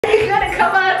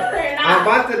I'm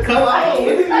about to come on. What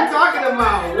are you talking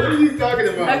about? What are you talking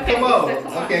about? Okay, come on.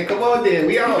 Okay, come on then.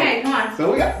 We on. Okay, come on.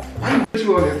 So we got. Why you put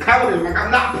you on this counter? Like I'm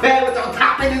not playing with your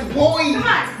top in this boy.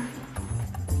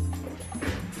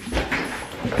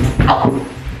 Come on.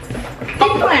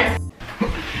 Keep playing.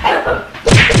 I'm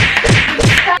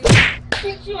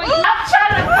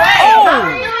trying to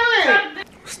play.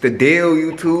 What's the deal,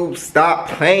 YouTube? Stop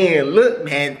playing. Look,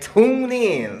 man, tune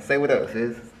in. Say what up,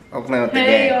 sis. I'm playing with the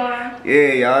game.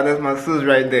 Yeah, y'all, that's my sis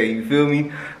right there. You feel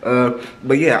me?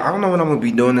 But yeah, I don't know what I'm gonna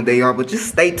be doing today, y'all. But just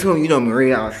stay tuned. You know,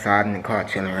 Maria outside in the car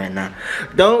chilling right now.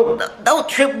 Don't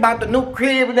trip about the new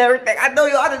crib and everything. I know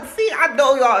y'all didn't see. I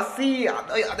know y'all see. I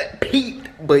know y'all done peeped.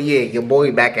 But yeah, your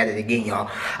boy back at it again, y'all.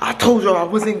 I told y'all I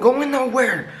wasn't going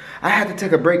nowhere. I had to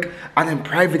take a break. I done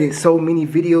privated so many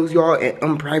videos, y'all, and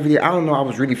unprivated. I don't know. I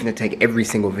was really finna take every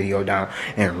single video down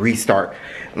and restart.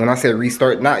 When I say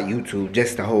restart, not YouTube,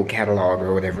 just the whole catalog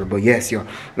or whatever. But yes, y'all,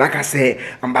 like I said,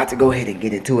 I'm about to go ahead and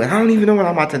get into it. I don't even know what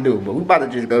I'm about to do, but we about to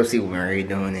just go see what Maria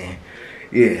doing. And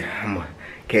yeah, I'm gonna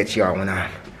catch y'all when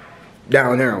I'm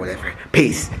down there or whatever.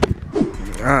 Peace.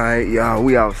 All right, y'all,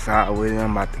 we outside with it. I'm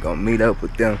about to go meet up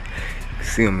with them.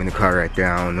 See them in the car right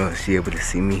there. I don't know if she able to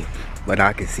see me, but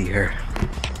I can see her.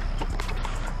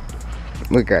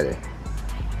 Look at her.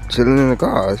 Chilling in the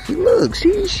car. She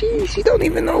don't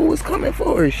even know what's coming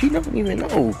for her. She don't even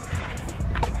know.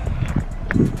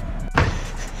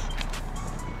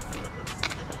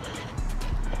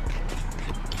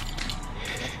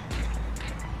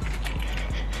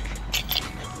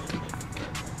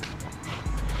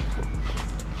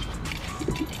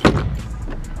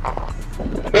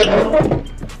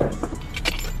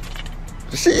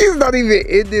 She's not even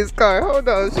in this car. Hold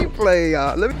on, she playing,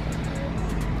 y'all. Let me.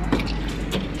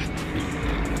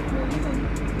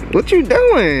 What you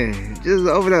doing? Just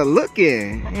over there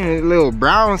looking. Little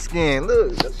brown skin.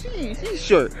 Look, she's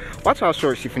short. Watch how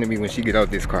short she finna be when she get out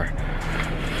this car.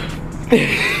 Look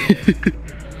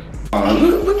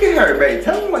at her, babe.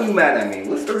 Tell me why you mad at me.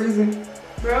 What's the reason?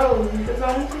 Bro, because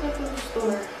I went to go to the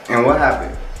store. And what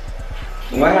happened?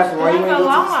 What happened? Why you went to the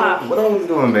store? What I was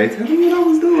doing, babe? Tell me what I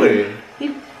was doing. He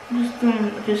was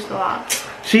doing just a lot.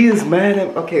 She is mad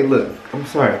at. Okay, look. I'm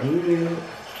sorry.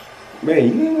 Man,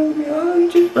 you know me. Oh, you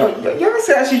just. Y'all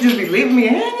said I should just be leaving me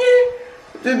hanging.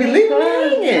 Just be leaving me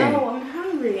hanging. No, I'm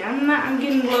hungry. I'm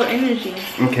getting a little energy.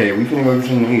 Okay, we finna go get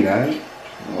something to eat, alright?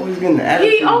 Always getting the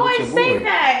attitude. He always say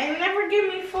that and never give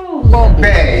me food. Oh,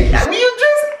 babe. I mean, you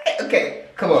just. Okay,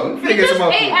 come on. We finna get some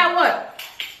more food. You just ate at what?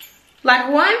 Like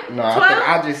 1? No, 12?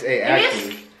 I just ate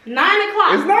actually. It's 9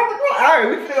 o'clock. It's 9 o'clock. Alright,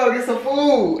 we finna go get some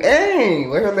food. Dang,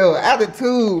 with her little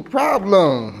attitude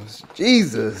problems.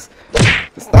 Jesus.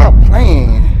 Stop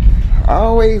playing.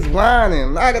 Always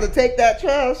whining. I gotta take that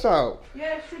trash out.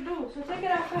 Yes, you do. So take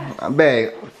it out fast. Babe.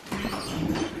 Do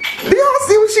y'all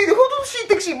see what who do she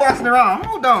think she bossing around?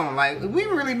 Hold on. Like, we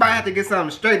really might have to get something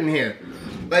straight in here.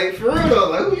 Like, for real though,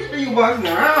 like, who you think you bossing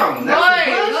around? Boy,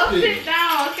 go sit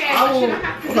down, okay? But you don't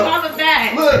have to do all of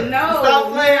that. Look, no,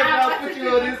 stop playing. I'll put you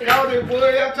on this counter,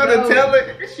 boy. I'm trying to tell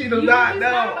her. She do not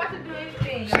know. Not about to do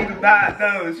anything. She do not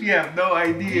know. She have no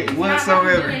idea whatsoever.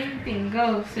 Not about to do anything.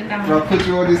 Go sit down. I'll put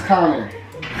you on this counter.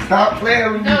 Stop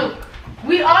playing with me. No,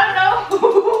 we all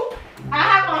know I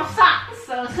have on socks,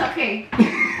 so it's okay.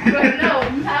 But no,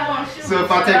 you have on shoes. So if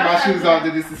I take my shoes off,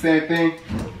 then it's the same thing?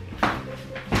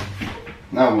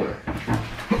 Now what?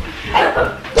 I'm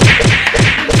trying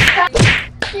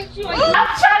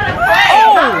to play.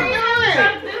 Oh. How are you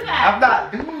trying to do that? I'm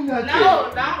not doing nothing. No,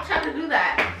 don't try to do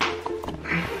that.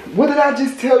 What did I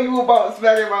just tell you about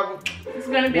smacking my... It's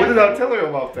gonna be What okay. did I tell her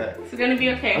about that? It's gonna be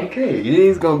okay. Okay, it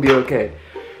is gonna be okay.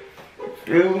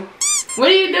 Ew. What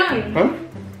are you doing? Huh?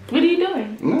 What are you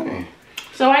doing? Nothing.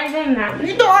 So why are you doing that?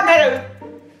 You know I gotta...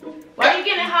 Why are you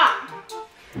getting hot?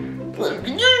 You doing all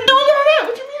that?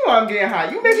 What you mean I'm getting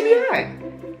hot? You making me hot.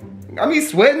 I be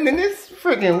sweating in this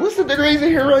freaking... What's the degrees in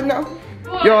here right now?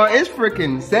 Yo, it's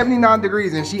freaking 79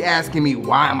 degrees and she asking me,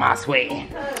 why am I sweating?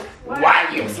 Why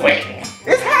are you sweating?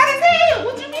 It's hot as hell.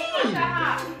 What you mean?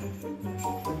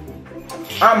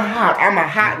 I'm hot. I'm a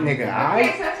hot nigga, alright?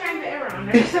 Okay, so turn the air on.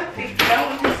 There's something.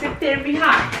 Don't just sit there and be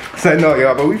hot. So no,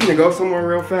 y'all, but we finna go somewhere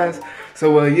real fast.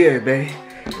 So yeah, babe.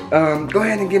 Go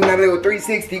ahead and give me that little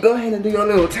 360. Go ahead and do your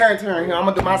little turn here. I'm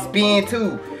gonna do my spin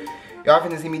too. Y'all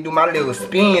finna see me do my little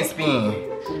spin.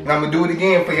 And I'm gonna do it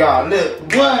again for y'all. Look,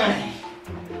 one.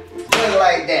 Look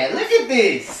like that. Look at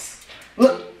this.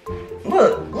 Look.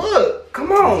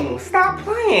 Come on, stop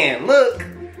playing. Look.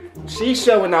 She's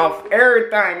showing off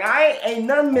everything. Ain't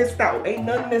nothing missed out. Ain't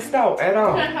nothing missed out at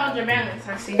all. You hold your balance,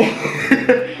 I see.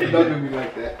 Don't do me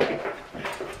like that.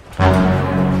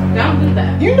 Don't do is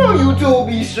that? You know YouTube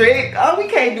be strict. Oh, we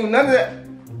can't do none of that.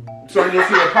 So you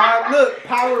see a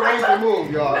Power Ranger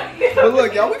move, y'all. But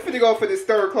look, y'all, we finna go for this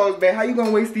third clothes bag. How you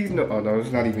gonna waste these? No, oh no,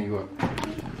 it's not even yours.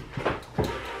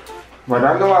 But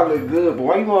I know I look good, but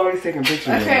why you always taking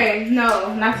pictures? Okay,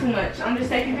 no, not too much. I'm just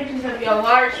taking pictures of your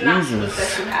large nostrils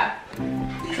that you have.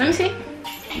 Let me see.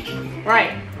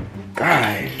 Right.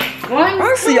 God.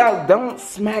 Honestly, y'all don't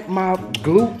smack my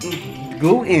glutens.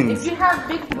 If you have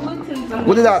big glutens,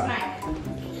 what did I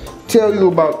tell you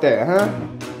about that, huh?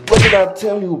 What did I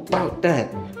tell you about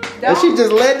that? And she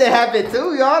just let that happen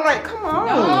too, y'all. Like, come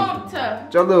on.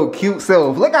 Don't. Your little cute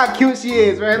self. Look how cute she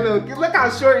is, right? Look how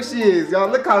short she is, y'all.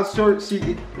 Look how short she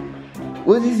is.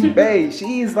 What is babe?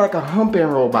 She is like a humping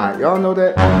robot. Y'all know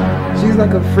that? She's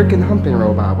like a freaking humping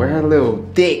robot with her little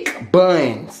thick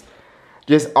buns.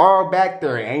 Just all back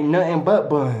there. Ain't nothing but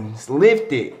buns.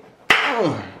 Lifted.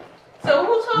 So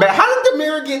who told But how did the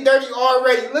mirror get dirty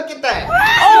already? Look at that.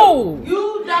 Oh!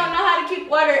 You don't know how to keep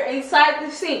water inside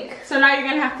the sink. So now you're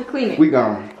gonna have to clean it. We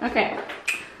gone. Okay.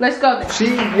 Let's go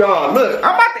then. Y'all, look.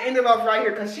 I'm about to end it off right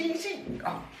here because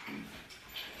oh.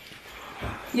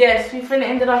 Yes, we finna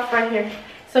end it off right here.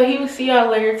 So he will see y'all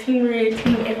later. Team Maria.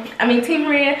 Team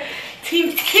Maria.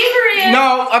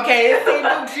 No, okay, it's Team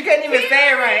Duke. She can't even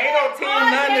say it right. Ain't no Team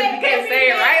none if you can't say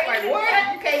it right. Like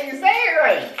what? You can't even say it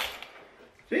right.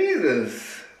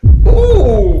 Jesus.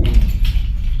 Ooh.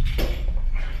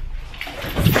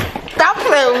 Stop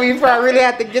playing with me before I really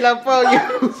have to get up on you.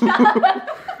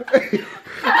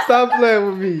 Stop playing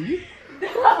with me.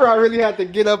 Before I really have to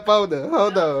get up on her.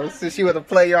 Hold on. Since she want to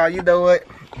play y'all, you know what?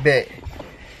 Bet.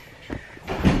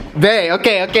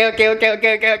 Okay.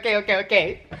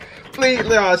 Please,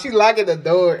 y'all, she locking the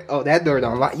door. Oh, that door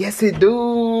don't lock. Yes, it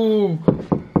do.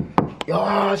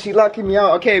 Y'all, she locking me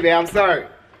out. Okay, babe, I'm sorry.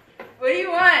 What do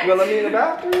you want? You gonna let me in the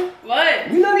bathroom?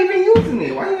 What? You're not even using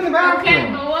it. Why you in the bathroom?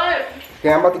 Okay, but what?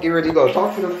 Okay, I'm about to get ready to go.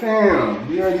 Talk to the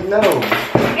fam. You already know.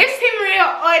 It's Team Maria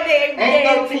all day, every day.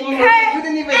 Ain't no Team Maria. You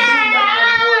didn't even do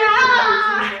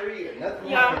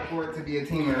nothing for it to be a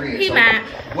Team Maria. He mad.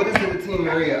 What is the Team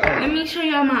Maria? Let me show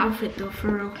y'all my outfit though, for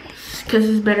real. Because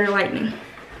it's better lighting.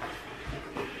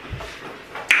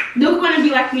 Duke wanna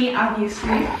be like me,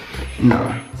 obviously.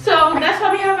 No. So that's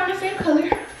why we have on the same color.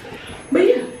 But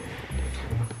yeah.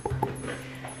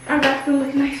 Our bathroom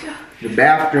looks nice, y'all. The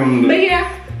bathroom looks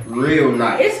real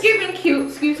nice. It's giving cute.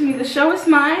 Excuse me. The show is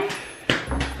mine.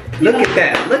 Look at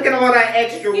that. Look at all that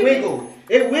extra wiggle.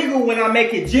 It wiggle when I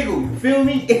make it jiggle. You feel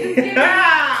me?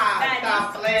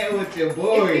 Stop playing with your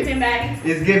boy. It's giving, baddie.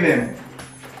 It's giving.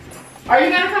 Are you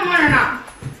gonna come on or not?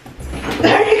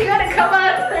 Are you gonna come on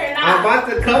or not? I'm about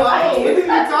to come on. What are you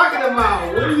talking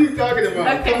about? What are you talking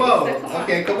about? Okay, come on.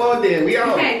 Okay, come on then. We on.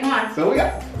 Okay, come on. So we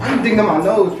got. Why you digging on my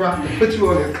nose, bro? Put you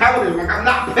on this counter like I'm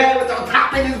not playing with your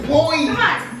top of this boy. Come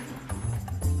on.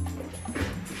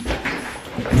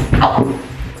 Oh.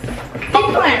 Keep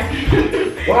playing.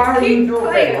 Why are you doing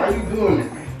that? Why are you doing that?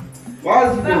 Why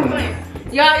is you doing that?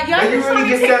 Y'all you really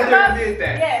just sat there and did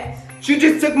that? Yes. She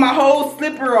just took my whole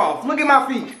slipper off. Look at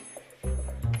my feet.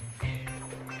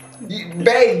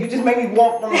 Babe, you just made me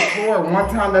walk on the floor one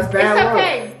time. That's bad luck.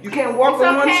 Okay. You can't walk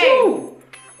on one shoe.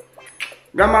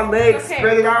 Got my legs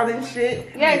spread out and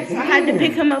shit. Yes, I had to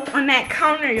pick him up on that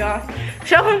counter, y'all.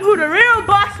 Show him who the real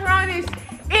boss around is.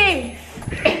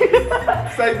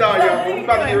 Say no, y'all. We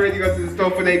about to get ready to go to the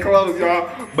store for their clothes, y'all.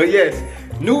 But yes,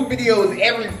 new videos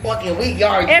every fucking week,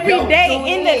 y'all. Every day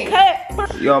in the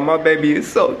cut. Y'all, my baby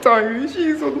is so tired.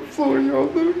 She's on the floor, y'all.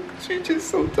 Look, she's just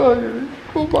so tired.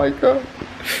 Oh my God.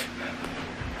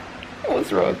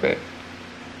 What's wrong, babe?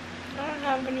 I don't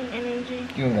have any energy.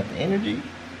 You don't got the energy?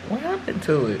 What happened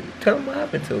to it? Tell him what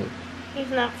happened to it. He's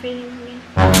not feeding me.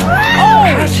 Oh!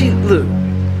 How she look?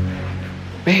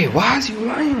 Babe, why is you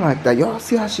lying like that? Y'all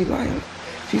see how she lying?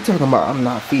 She talking about I'm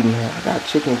not feeding her. I got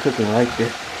chicken cooking right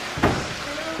there.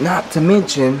 Not to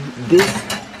mention, this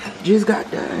just got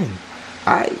done.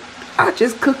 I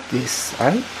just cooked this,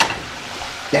 right?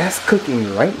 That's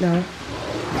cooking right now.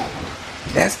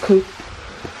 That's cooked.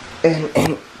 And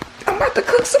I'm about to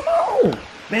cook some more.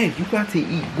 Man, you got to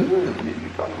eat good. What are you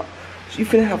talking about? She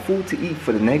finna have food to eat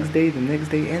for the next day, and the next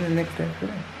day after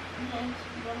that. Yes,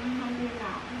 but I'm hungry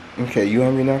now. Okay, you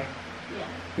hungry now? Yeah.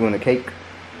 You want a cake?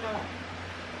 No.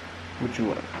 What you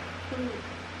want? Food.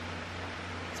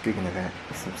 Speaking of that,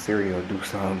 some cereal do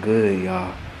sound good,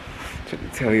 y'all. To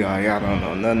tell y'all don't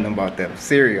know nothing about that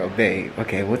cereal, babe.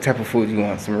 Okay, what type of food you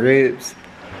want? Some ribs?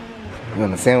 You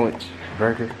want a sandwich?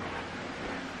 Burger?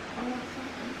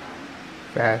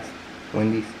 Fast?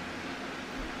 Wendy's?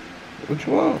 What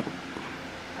you want?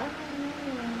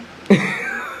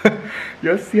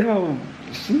 Y'all see how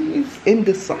She is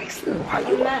indecisive. Why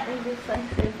you? I'm not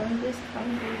indecisive. I'm just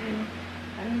hungry.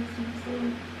 I need some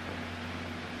food.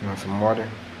 You want some water?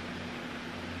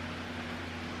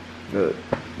 Look,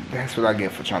 that's what I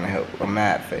get for trying to help. A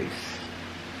mad face.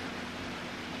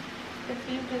 If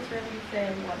you just really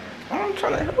said water. I'm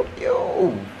trying to help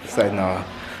you. Say no.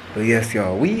 But yes,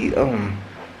 y'all, we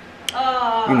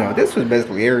you know, this was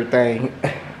basically everything.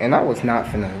 And we was not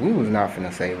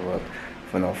finna save up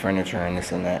for no furniture and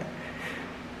this and that.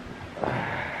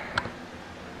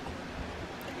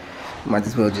 Might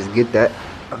as well just get that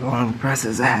along the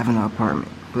process of having an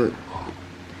apartment. But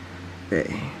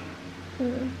hey.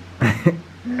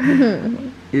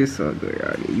 You're so good,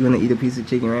 y'all. You wanna eat a piece of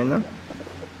chicken right now?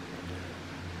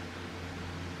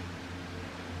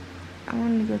 I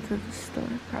want to go to the store,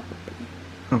 probably.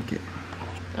 Okay.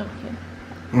 Okay.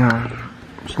 Yeah,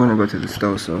 just wanna go to the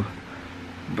store, so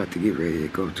I'm about to get ready to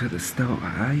go to the store,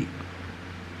 alright?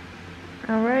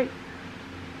 Alright.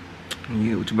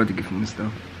 Yeah, what you about to get from the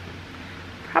store?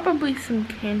 Probably some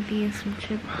candy and some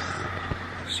chips.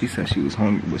 She said she was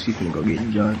hungry, but she's gonna go get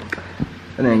you, John.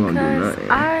 That ain't gonna do nothing.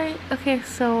 Okay,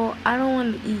 so I don't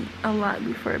want to eat a lot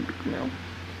before a big meal.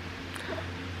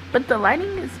 But the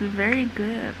lighting is very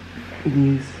good. It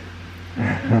is.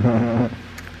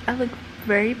 I look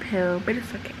very pale, but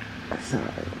it's okay. It's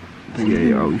alright. Yeah,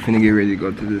 y'all, we finna get ready to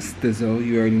go to the zoo.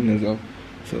 You already know, so.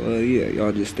 So, yeah,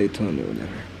 y'all just stay tuned or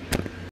whatever.